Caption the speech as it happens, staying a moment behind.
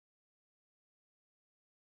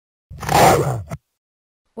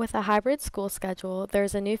With a hybrid school schedule,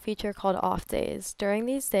 there's a new feature called off days. During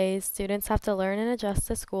these days, students have to learn and adjust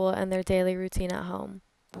to school and their daily routine at home.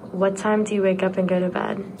 What time do you wake up and go to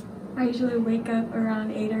bed? I usually wake up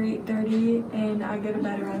around 8 or 8:30 and I go to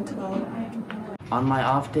bed around 12. On my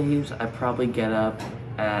off days, I probably get up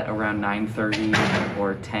at around 9:30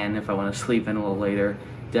 or 10 if I want to sleep in a little later.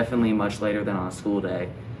 Definitely much later than on a school day.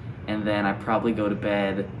 And then I probably go to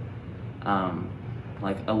bed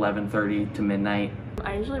like 11:30 to midnight.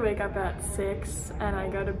 I usually wake up at 6 and I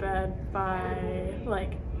go to bed by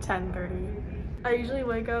like 10:30. I usually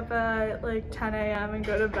wake up at like 10 a.m. and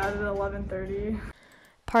go to bed at 11:30.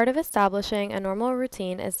 Part of establishing a normal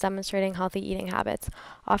routine is demonstrating healthy eating habits.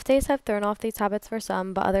 Off days have thrown off these habits for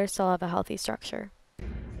some, but others still have a healthy structure.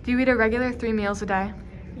 Do you eat a regular 3 meals a day?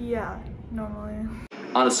 Yeah, normally.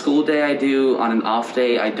 On a school day I do, on an off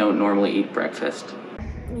day I don't normally eat breakfast.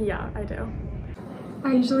 Yeah, I do.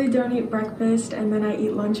 I usually don't eat breakfast and then I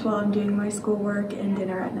eat lunch while I'm doing my schoolwork and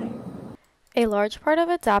dinner at night. A large part of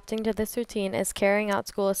adapting to this routine is carrying out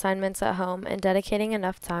school assignments at home and dedicating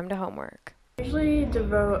enough time to homework. I usually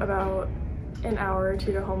devote about an hour or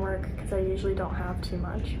two to homework because I usually don't have too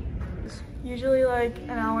much. Usually like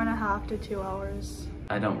an hour and a half to 2 hours.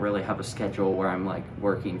 I don't really have a schedule where I'm like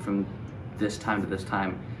working from this time to this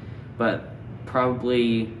time, but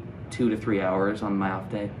probably 2 to 3 hours on my off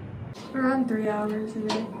day. Around 3 hours a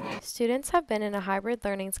day. Students have been in a hybrid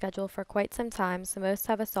learning schedule for quite some time, so most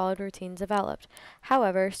have a solid routine developed.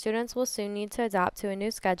 However, students will soon need to adapt to a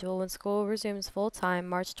new schedule when school resumes full-time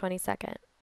March 22nd.